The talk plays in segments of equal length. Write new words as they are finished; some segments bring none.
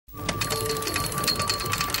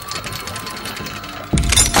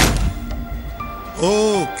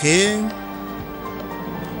Okay.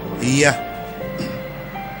 Yeah.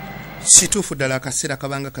 Situfu ddala akaseera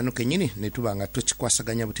kabanga kano kenyini ne tubanga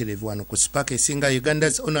tukikwasaganya butereevu wano ku Spark esinga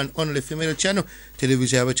Uganda's only female channel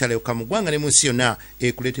television y'abakyala yokka mu ggwanga ne mu nsi yonna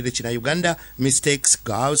ekuleetera kina Uganda mistakes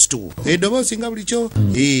girls too. Eddoboozi nga bulijjo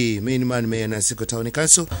main man mayor Nansigo Town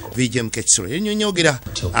Council VJM Kekisolo yennyonnyogera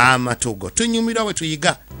amatogo tunyumirwa bwe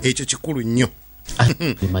tuyiga ekyo kikulu nnyo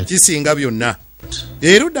kisinga byonna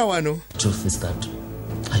erudda wano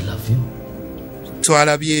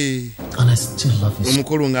twalabye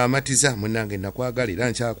omukulu ng'amatiza munnange nakwagala era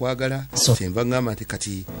nkyakwagala kyenva ngamba nti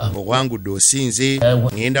kati owangudde osinze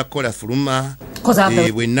ŋŋenda kukola fuluma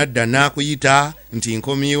bwe nadda naakuyita nti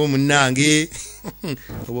nkomyewo munnange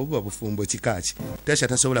obwo buba bufumbo kikaaki tasha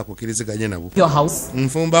tasobola kukkiriziganya nabwo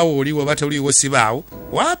nfumbawo oliwo oba toliwo sibaawo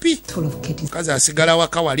waapi mukazi asigala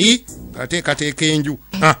waka wali ateekateeka enju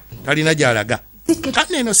talina gy'alaga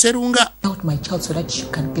kati eno serunga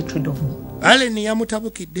Aleni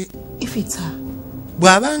yamutabukidde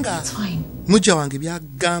bw'abanga mujja wange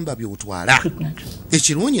byagamba by'otwala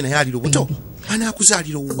ekirungi naye ali lubuto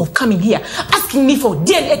anaakuzaalira owuwo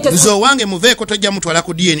nze owange muveeko tojja mutwala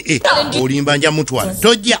ku DNA olimba nja mutwala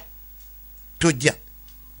tojja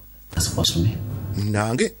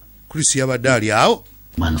nange Chris yabadde ali awo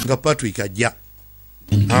nga Patrick ajja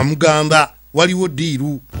amugamba waliwo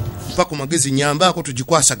diiru mpa ku magezi nyambaako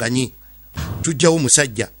tugikwasaganye tujjawo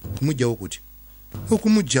musajja tumujjawo kuti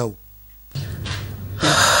okumujjawo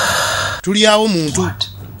tuliawo muntu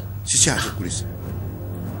kikyatukulisa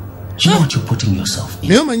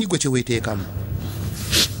naye omanyi gwe kyeweteekamu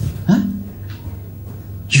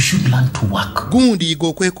gundiiga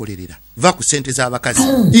okwekolerera va ku ssente z'abakazi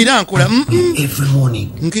era nkola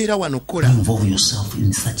nkeera wano kukola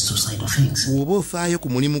oba ofaayo ku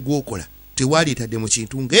mulimu gw'okola tewaliitadde mu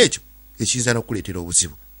kintu ng'ekyo ekiyinza n'okukuleetera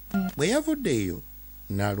obuzibu bwe yavuddeeyo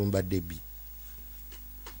n'alumba Debbie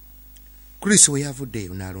Chris we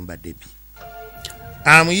yavuddeeyo n'alumba Debbie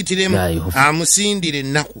amuyitiremu amusindire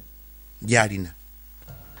ennaku gy'alina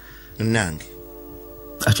nange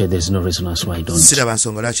siraba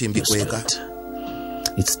nsonga lwaki mbikweka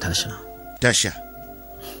Tasha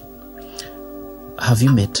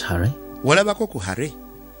walabako ku Harry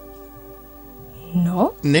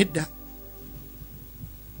nedda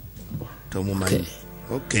tomumanyi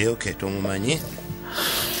okay tomumanyi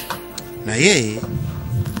naye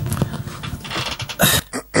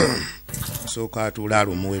sooka atuula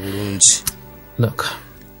alumuwe bulungi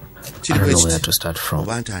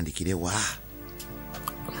oba ntandikire wa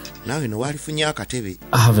naawe no walifunye akatebe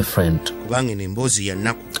kubanga eno emboozi ya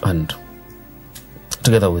nnaku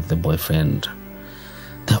together with the boyfriend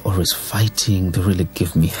they're always fighting. They really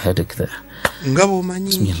give me headache there.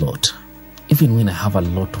 It's me a lot. Even when I have a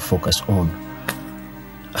lot to focus on.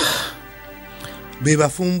 Beba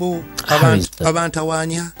fumbo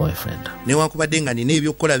abantawanya boyfriend. Newankubadde nga nina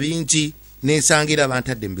ebyokukola bingi nesangira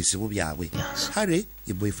abantadde mu bisibu byabwe. Harry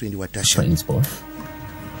ye boyfriend wa Tasha. Friends both.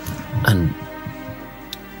 And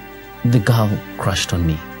the girl crushed on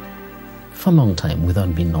me for a long time without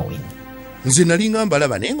me knowing. Nze nali ngamba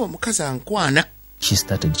laba naye ng'omukazi ankwana. She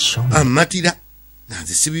started showing. Amatira.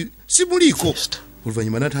 Nanze sibuliko.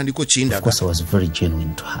 Oluvannyuma n'atandika okindaga. Of course I was very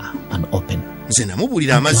genuine to her and open. Nze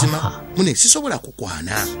namubuulira amazima. Mune sisobola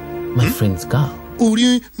kukwana. My friend's girl.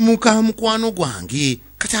 Uli muka mukwano gwange.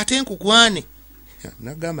 Kati ate nkukwane.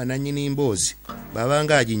 Nagamba nannyini mboozi.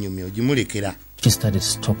 Babanga aginyumya ogimulekera. She started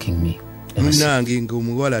stalking me. Nange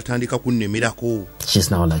ng'omuwala atandika kunnemerako.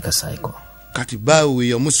 She's now like a psycho. Kati bawe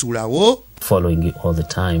yamusulawo. Following me all the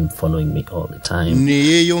time. Ne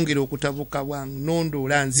yeeyongera okutabuka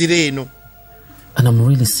bwannondoola nzira eno. And I'm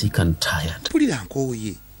really sick and tired. Pulira nkooye.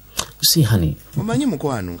 You see, honey. Omanyi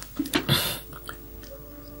mukwano.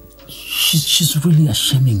 She's really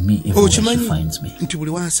ashaming me every time she finds me. Nti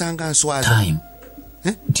buli wansanga nswaza. Time.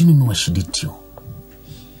 Do you know what she did to you?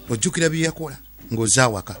 Ojjukira bye yakola ng'ozza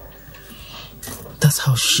awaka. That's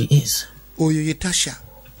how she is. Oyo ye Tasha.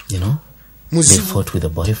 You know? They fought with a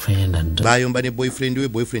boyfriend and... Bayomba ne boyfriend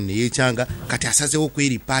ne yeekyanga kati asazeewo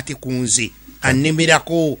kweripaati ku nze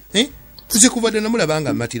annemerako. Nze kuvadde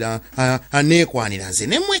namulabanga matira aneekwanira nze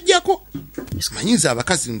ne mwejjako. Manyiza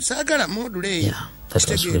abakazi nsaagala module eyo. Yeah, that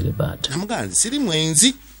was really bad. Namugamba nze siri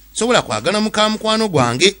mwenzi sobola kwagala muka mukwano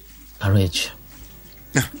gwange. Courage.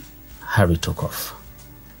 Harry took off.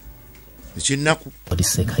 Ekinnaku. For his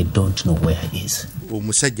sake, I don't know where he is.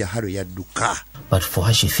 Omusajja Harry yadduka. But for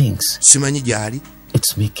her she thinks simanyi gyali.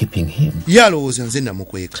 It's me keeping him. Yalowooza nze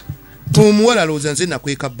namukweka. Omuwala alowooza nze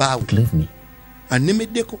nakweka bbaawe. Leave me.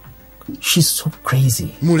 Annemeddeko. She's so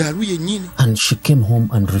crazy. Mulalu yennyini. And she came home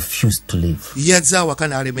and refused to leave. Yazza awaka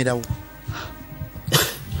n'alemerawo.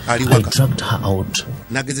 dragged her out.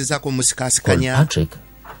 Patrick,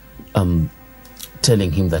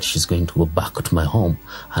 telling him that she's going to go back to my home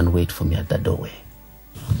and wait for me at the doorway.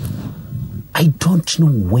 I don't know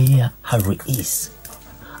where Harry is,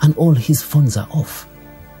 and all his phones are off.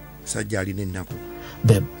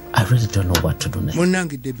 Babe, I really don't know what to do next.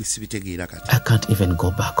 I can't even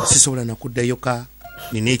go back home.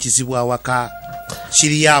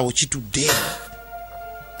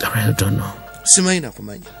 I really don't know. Sad.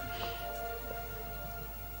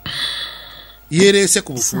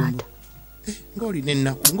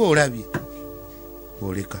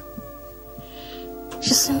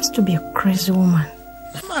 She seems to be a crazy woman.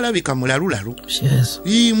 She is.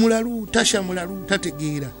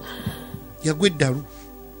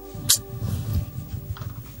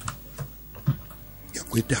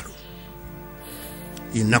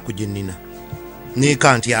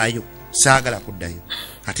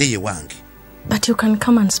 But you can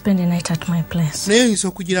come and spend the night at my place.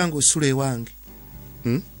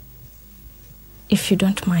 If you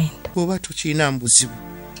don't mind. Are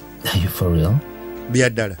you for real?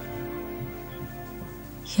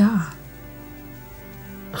 Yeah.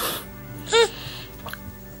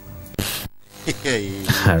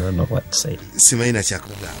 I don't know what to say.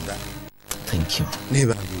 Thank you. I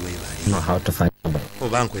don't know how to thank you.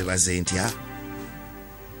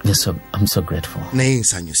 Yes, I'm so grateful. Okay,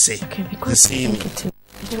 because it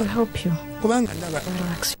will help you.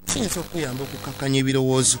 Relax.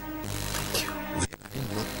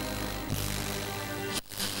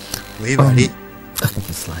 I think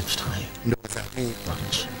it's lunchtime.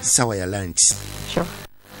 Lunch. Sure.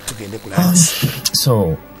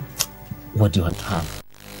 So, what do you want to have?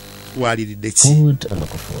 Food or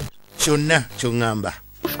local food?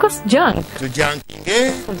 Of course, junk.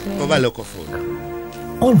 Over local food.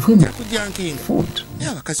 All women. Food.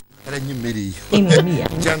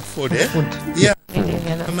 Junk food, eh? Food. Yeah.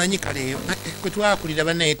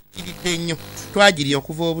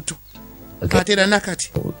 Okay.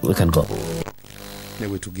 We can go.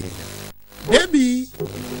 Baby.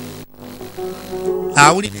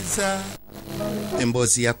 Awuliriza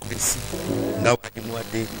emboozi ya Chris nga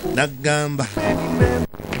wajimuwadde nagamba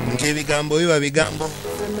nti ebigambo biba bigambo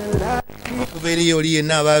okubeera oli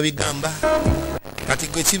yenna aba bigamba kati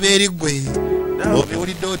gwe kibeeri gwe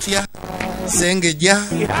obiwulidde otya sengejja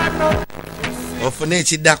ofune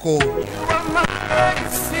ekiddako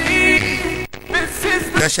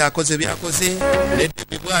tashakoze byakoze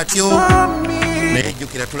nedde bwatyo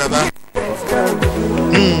nejjukira tulaba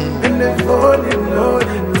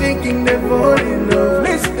thinking they're falling love,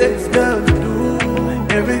 mistakes down to do,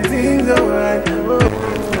 everything's alright.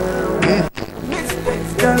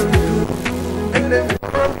 Mistakes down to do, and they're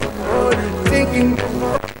thinking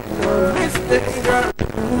mistakes down to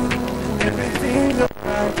do, everything's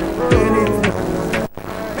alright.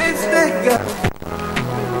 Mistakes down to do.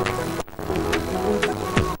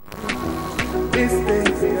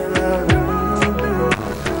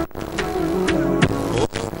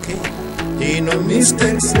 No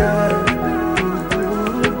mistakes.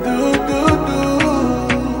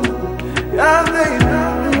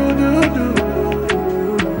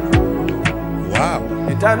 Wow.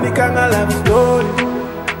 It a me kind of love story.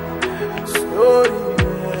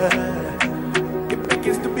 It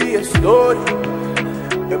begins to be a story,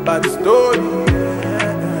 a bad story.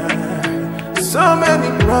 So many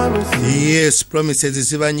promises. Yes, promises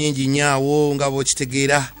ziba nyingi nyawo nga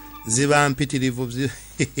bw'okitegeera ziba mpitirivu.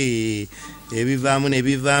 Ebivaamu ne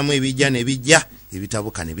bivaamu ebijja ne bijja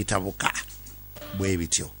ebitabuka ne bitabuka bwe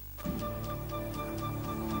bityo.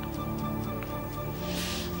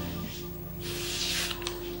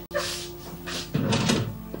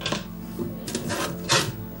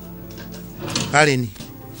 Kalen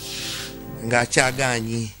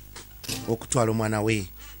ng'akyagaanye okutwala omwana we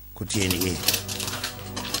ku DNA.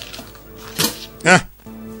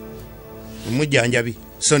 Omujjanjabi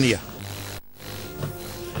Sonia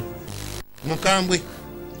Mukambwe.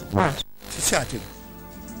 What?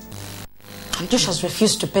 Josh has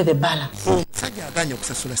refused to pay the balance. Sajja aganya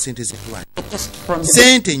okusasula sente z'eddwaliro.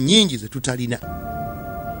 Sente nyingi ze tutalina.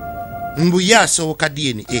 Mbuye asooka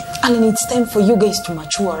DNA. And it's time for you guys to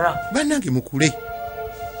mature up. Bannange mukule.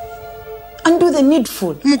 And do the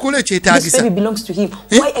needful. Mukule kyetaagisa. This baby belongs to him.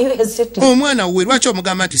 Why are you hesitating? Omwana wuwe lwaki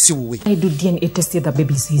omugamba nti si wuwe? I do DNA test the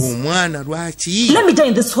baby says. Omwana lwaki? Let me die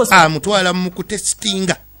in this hospital. Amutwala mu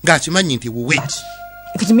kutestinga ng'akimanyi nti wuwe.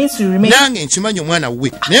 If it means to remain. Nange nkimanyi omwana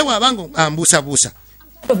wuwe. Naye bw'abanga ambuusabuusa.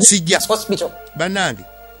 Sijja. Hospital. Bannange.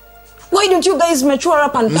 Why don't you guys mature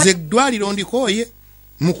up and nze eddwaliro ndikooye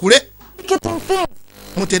mukule. Getting things.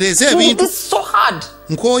 Mutereze ebintu. This is so hard.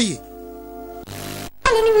 Nkooye.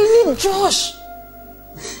 then we need Josh.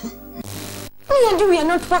 Me and you, we are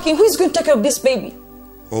not working. Who is going to take care of this baby?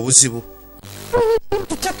 Obuzibu. We need him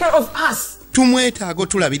to take care of us. Tumwetaaga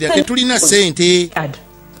tulabirira tetulina sente. Dad,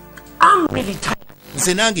 I'm really tired.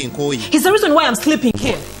 Nze nange nkooye. He's the reason why I'm sleeping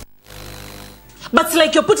here. But it's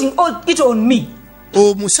like you're putting all it on me.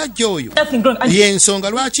 Omusajja oyo y'ensonga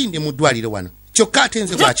lwaki ndi mu ddwaliro wano kyokka ate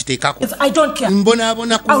nze bwakiteekako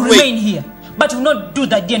mbonaabona ku lwe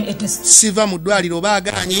siva mu ddwaliro oba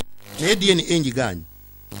agaanye naye DNA ngigaanye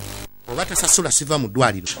oba tasasula siva mu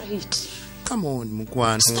ddwaliro. Come on,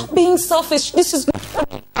 mukwano. Stop being selfish. This is not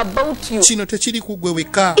about you. Kino tekiri ku gwe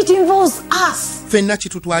wekka. It involves us. Fenna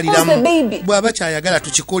kitutwaliramu. Bw'aba kyayagala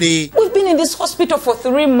tukikole. We've been in this hospital for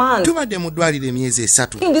 3 months. Tubadde mu ddwaliro emyezi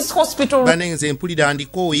 3. In this hospital. Banenze mpulira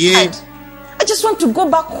ndikooye. I just want to go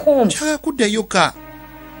back home. Kyagala kuddayo ka.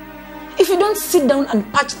 If you don't sit down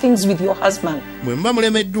and patch things with your husband, bwe mba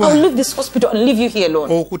mulemeddwa. I'll leave this hospital and leave you here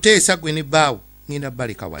alone. Okuteesa gwe ne bbaawo ngenda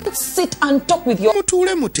baleka wano. Let's sit and talk with your.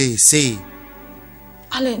 Mutuule muteese.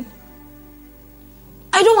 Alan,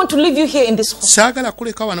 I don't want to leave you here in this hospital. Saagala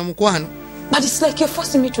kuleka wano mukwano. But it's like you're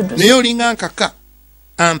forcing me to do naye olinga nkaka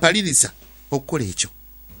ampaliriza okukola ekyo.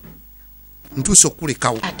 Ntuuse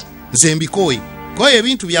okulekawo. Nze mbikooye. Kooye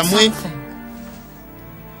ebintu byammwe.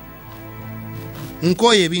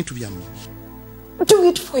 Nkooye ebintu byammwe. Do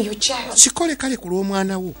it for your child. Kikole kale ku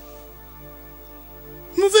lw'omwana wo.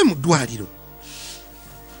 Muve mu ddwaliro.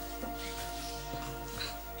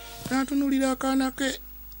 Atunulira akaana ke.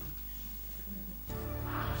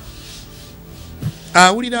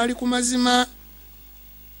 Awulira ali ku mazima.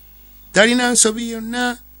 Talina nsobi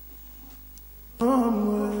yonna.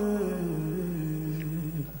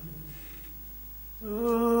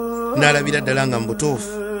 Nalabira ddala nga mubutuufu.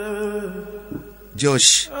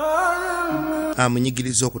 Josh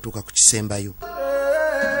amunyigiriza okutuuka ku kisembayo.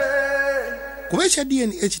 Kuba ekya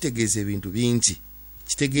DNA kitegeeza ebintu bingi.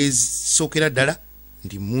 Kitegeezsookera ddala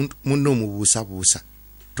ndi munno omubuusabuusa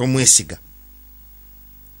tomwesiga.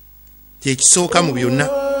 Kyekisooka mu byonna.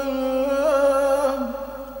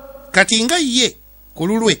 Kati nga ye ku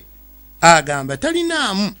lulwe agamba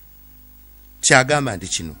talinaamu kyagamba nti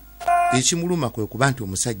kino ekimuluma kwe kuba nti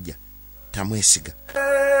omusajja tamwesiga.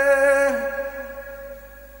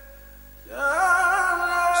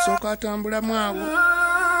 Sooka atambulamu awo.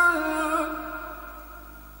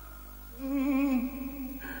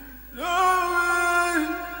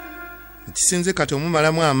 Kisinze kati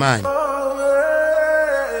omumalamu amaanyi.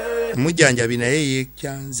 Mujjanjabi naye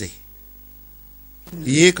yeekyanze.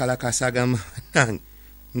 Yeekalakasa agamba nange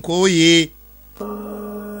nkooye.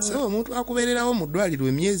 So omuntu akubeererawo mu ddwaliro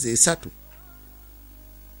emyezi 3.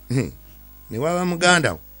 Ne waba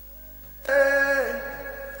muganda wo.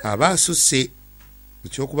 Aba asusse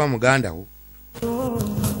ekyokuba muganda wo.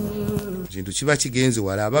 Kintu kiba kigenze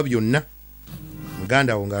wala aba byonna.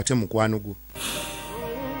 Muganda wo ng'ate mukwano gwo.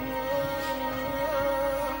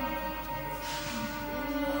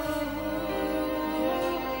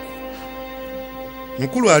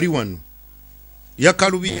 Mukulu ali wano.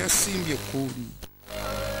 Yakalubi yasimbye kuli.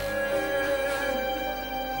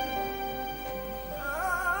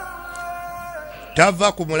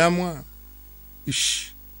 Tava ku mulamwa.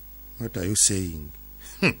 Ish. What are you saying?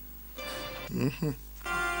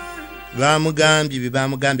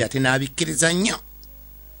 Bamugambye ate n'abikkiriza nnyo.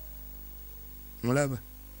 Mulaba.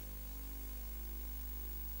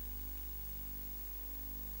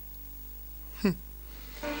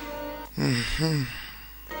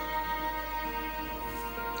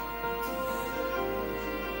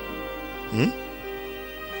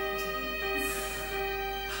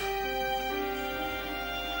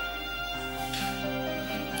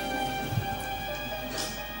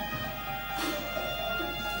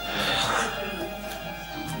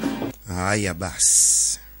 Haya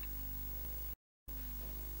basi.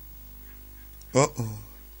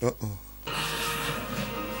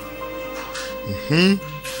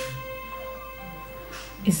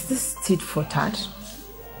 Is this tit for tat?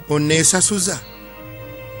 Onesasuza.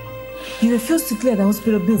 You refuse to clear the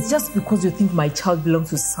hospital bills just because you think my child belongs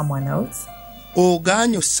to someone else?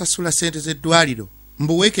 Oganyo sasula sente z'eddwaliro.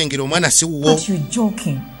 Mbuweekengera omwana si wuwo. But you're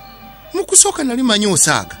joking. Mukusooka nali manyi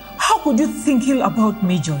osaaga. How could you think ill about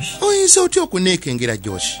me, Josh? Oyinza otya okuneekengera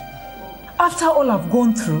Josh? After all I've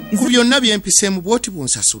gone through, ku byonna bye mpiseemu bw'oti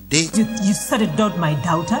bw'onsasudde. You started doubt my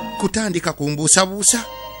doubter? Kutandika kumbuusabuusa.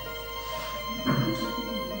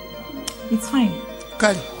 It's fine.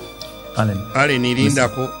 Kale. Allen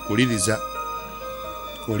irindako uliriza.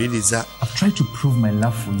 I've tried to prove my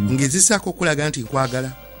love for you. Ngezisaako okulaga nti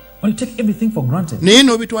nkwagala. But you take everything for granted. Naye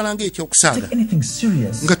n'obitwala ng'ekyokusaaga. Take anything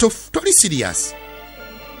serious. Nga toli serious.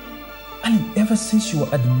 And ever since you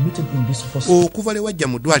were admitted in this hospital, okuva lewajja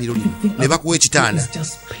mu ddwaliro lino ne bakuwa ekitanda it's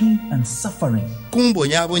just pain and suffering.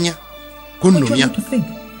 kumbonyaabonya What do you kunnumya want to think?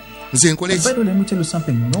 nze nkole By the way, let me tell you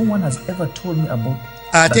something. No one has ever told me about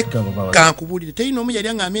ate that girl of ours. kankubuulire terina omu yali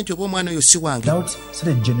aŋŋambye nti oba omwana oyo si wange Doubts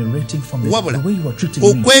started generating from the wabula way you were treating me.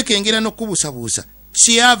 okwekengera n'okubuusabuusa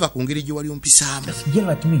kyava ku ngeri gye wali ompisaamu Just yell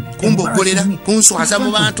at me, kumbogolera embarrassing me kunswaza in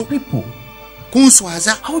mu front bantu of people.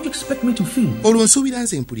 kunswaza How would you expect me to feel? olwo nsuubira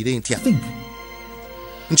nze mpulire ntya Think.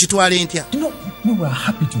 nkitwale ntya You know, we were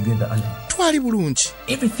happy together, Alan. twali bulungi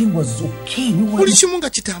Everything was okay. We were, buli kimu nga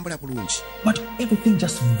kitambula bulungi but everything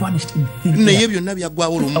just vanished in thin naye air. byonna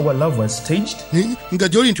byaggwawo lumu Our love was staged. nga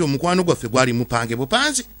gyoli nti omukwano gwaffe gwali mupange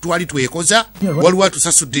bupanzi twali twekoza Yeah, right. waliwo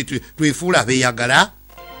atusasudde twefuula abeeyagala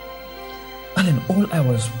Alan, all I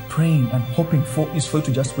was praying and hoping for is for you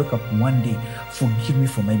to just wake up one day, forgive me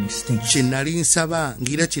for my mistakes. kye nali nsaba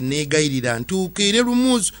ng'era kye neegayirira ntuukeere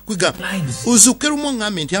lumu kwegamba Lives. ozuuke lumu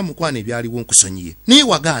oŋŋambe nti amukwano ebyaliwo nkusonyiye naye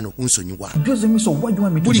wagaana okunsonyiwa Abusing me, so what do you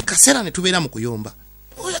want me to buli do? kaseera ne tubeera mu kuyomba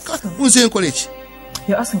nze nkole ki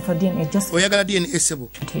You're asking for DNA just oyagala dna sebo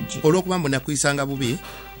strategy. olw'okuba mbu nakuyisanga bubi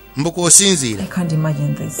mbuka osinziira I can't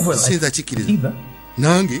imagine this. Well, sinza I, kikkiriza either.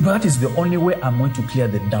 nange But that is the only way I'm going to clear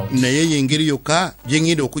the doubts. naye yengeri yokka gye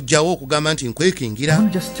ŋŋenda okuggyawo okugamba nti nkwekengira Let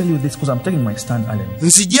me just tell you this because I'm taking my stand, Alan.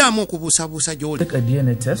 nzijjaamu okubuusabuusa gy'oli Take a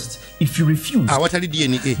DNA test. If you refuse, awatali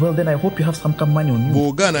dna well, then I hope you have some money on you.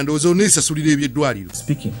 bw'ogaana ndowooza oneesasulira eby'eddwaliro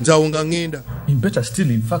Speaking. nzaawo nga ŋŋenda You better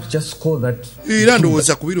still, in fact, just call that. era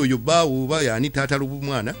ndowooza kubira oyo bbaawo oba yaani taata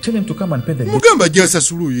lubumwana Tell him to come and pay the bill. mugamba ajja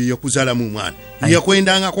asasula oyo eyakuzaalamu omwana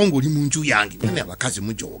eyakwendangako ng'oli mu nju yange ane abakazi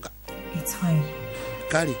mujooga It's fine.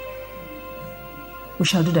 kale We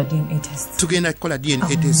shall do the DNA test. tugenda kukola dna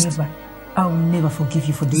test I'll never forgive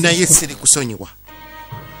you for this. naye mistake. siri kusonyiwa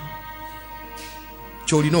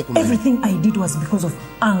kyolina okumanya Everything I did was because of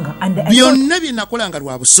anger, and I thought, byonna bye nakolanga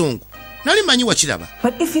lwa busungu nali manyi wakiraba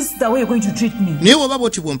but if it's the way you're going to treat me, naye bw'oba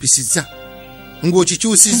bw'oti bw'ompisizza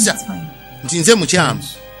ng'okikyusizza it's fine. nti nze mukyamu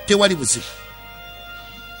tewali buzibu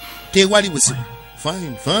tewali buzibu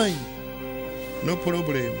fine no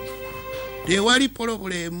problem tewali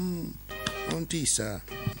problem ontiisa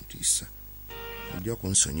ojja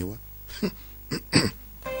kunsonyiwa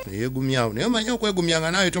neyeegumyawo naye omanyi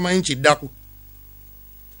okwegumyanga naawe tomanyi kiddaku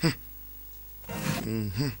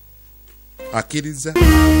akkiriza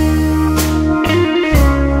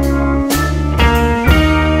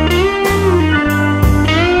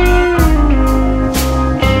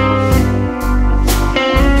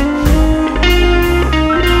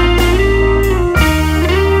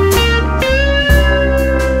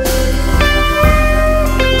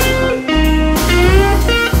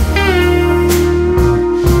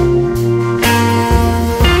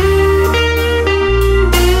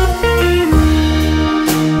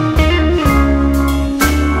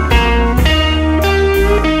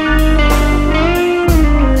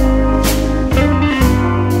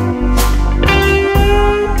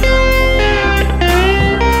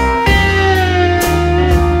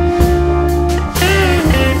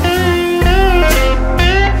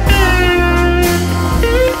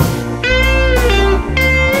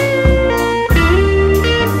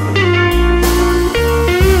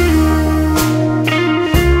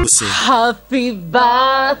Happy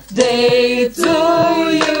birthday to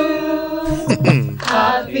you.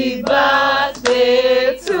 Happy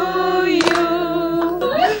birthday to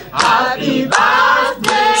you. Happy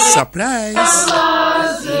birthday. Surprise.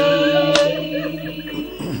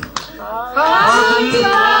 Happy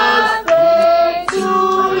birthday to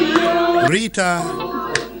you. Rita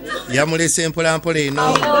yamulese mpolampola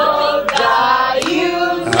eno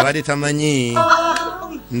abadde tamanyi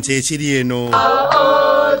nti ekiri eno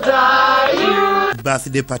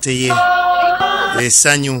birthday party ye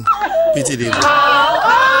essanyu pitirivu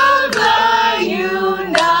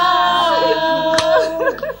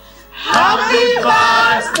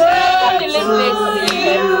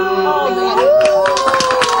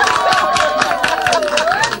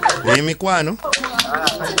emikwano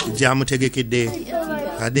gyamutegekedde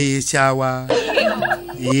adde yekyawa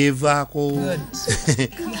yeevaako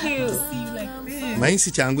manyi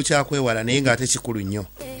si kyangu kyakwewala naye ng'ate kikulu nnyo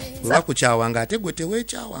bwe bakukyawa ng'ate gwe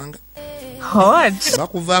teweekyawanga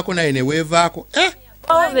bakuvaako naye ne weevaako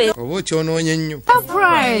oba okyonoonye nnyo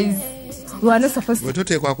bwe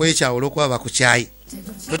toteekwa kwekyawa olw'okuba bakukyaye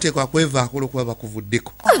toteekwa kwevaako olw'okuba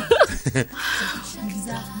bakuvuddeko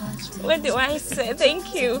What do I say?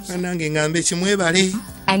 Thank you. nange ngambe ekimwebale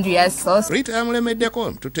And we are so Rita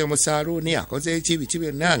yamulemeddeko tutte mu saaluuni akoze ekibi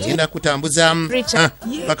byonna ngenda kutambuzaamu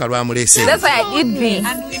paka lwamuleese That's why I did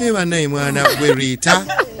this. bannaye mwana gwe Rita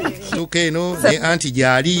tuke no ne anti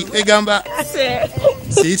jali egamba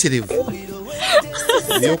siyitirivu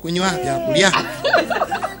byokunywa byakulya.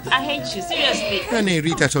 I hate you, seriously. Kane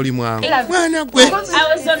Rita toli mwangu. Mwana gwe.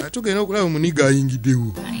 Tugenda okulaba muniga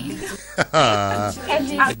ayingiddewo.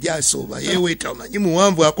 Jasoba yeweeta omanyi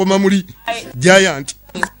muwanvu akoma muli giant.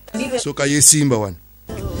 Soka yesimba wano.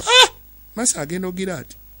 Masa agenda ogira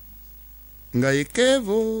ati. Nga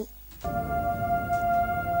yekevo.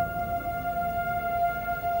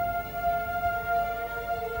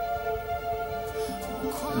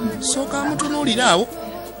 Soka mutunuulira awo.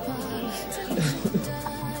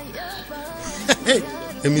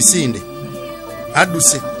 Emisinde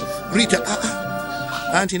adduse Rita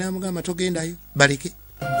anti namugamba togendayo baleke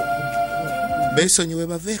besonyiwe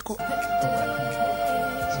baveeko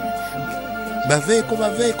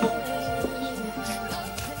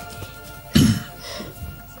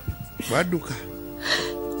wadduka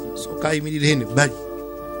soka ayimirire ne bali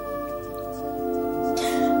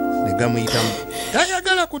negamuyitamu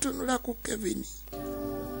tayagala kutunula ku Kevin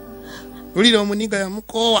ulira omuniga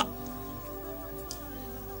yamukoowa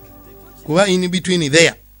kuba in between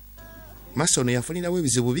there masono yafunirawo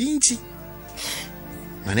ebizibu bingi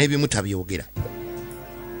nga n'ebimu tabyogera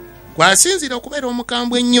kwasinzira okubeera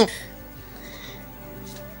omukambwe ennyo.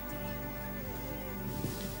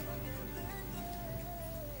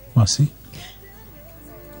 Masi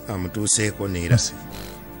amutuuseeko neera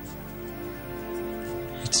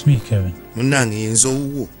it's me Kevin munnange yenza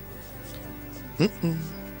owuwo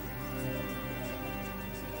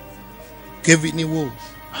Kevin wo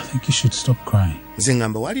I think you should stop crying. Nze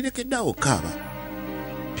ngamba walirekeddawo kaaba.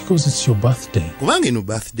 Because it's your birthday. Kubanga ino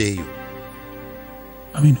birthday yo.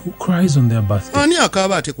 I mean, who cries on their birthday? Ani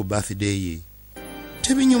akaaba ate ku birthday ye.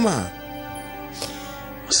 Tebinyuma.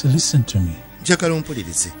 So listen to me. Njagala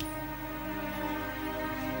ompulirize.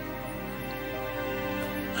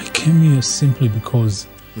 I came here simply because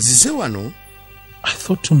nzize wano I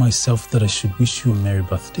thought to myself that I should wish you a merry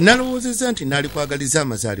birthday. Nalowoozezza nti naali kwagaliza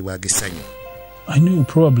amazaalibwa ag'essanyu. I knew you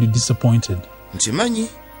were probably disappointed. Nkimanyi.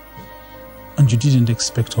 And you didn't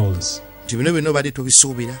expect all this. Nti bino byonna obadde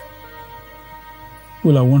tobisuubira.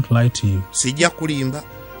 Well, I won't lie to you. Sijja kulimba.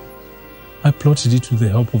 I plotted it with the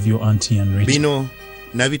help of your auntie and Rita. Bino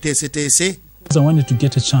nabiteeseteese. Because I wanted to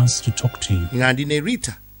get a chance to talk to you. Nga ndi ne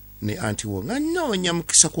Rita ne auntie wo nga nnoonya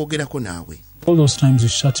mukisa kwogerako naawe. All those times you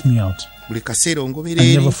shut me out. Buli kaseera ongoberera I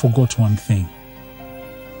eri. never forgot one thing.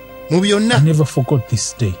 Mu byonna. I never forgot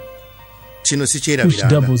this day. Kino Which sikyerabiranga.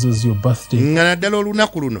 doubles as your birthday. Nga naddala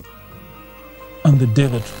olunaku luno. And the day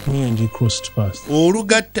that me and you crossed paths.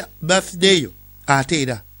 Olugatta birthday yo ate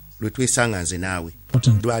era lwe twesanga nze naawe.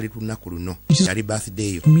 Lwali lunaku luno. Yali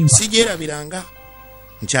birthday yo. Sigyerabiranga.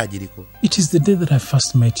 Nkyagiriko. It is the day that I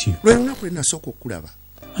first met you. Lwe lunaku lwe nasooka okulaba.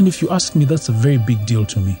 And if you ask me, that's a very big deal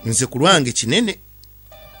to me. Nze ku lwange kinene.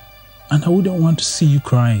 And I wouldn't want to see you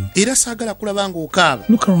crying. Era saagala kulaba ng'okaaba.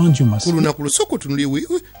 Look around you, Masi. Ku lunaku lusooka tunulye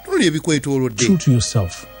ebikwetoolodde. True to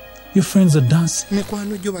yourself. Your friends are dancing.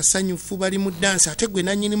 Mikwano gyo basanyufu bali mu dansi ate gwe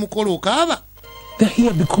nannyini mukolo okaaba. They're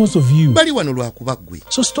here because of you. Bali wano lwakuba ggwe.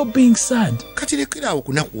 So stop being sad. Kati lekeraawo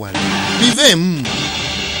kunakuwala. Biveemu.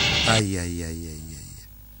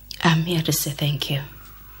 I'm here to say thank you.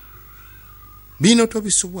 Bino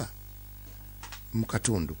tobisubwa mu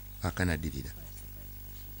katundu akanadirira.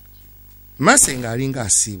 Mase ng'alinga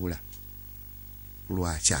asiibula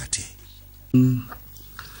lwaki ate.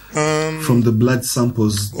 From the blood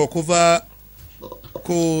samples okuva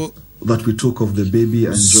ku that we took of the baby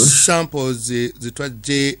and Josh, samples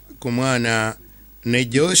zitwajje ku mwana ne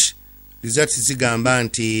Josh, results zigamba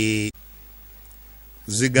nti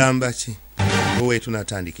zigamba ki owe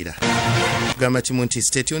tunatandikira gamba kimu nti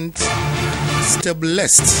stay tuned, stay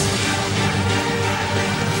blessed,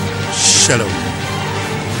 shalom.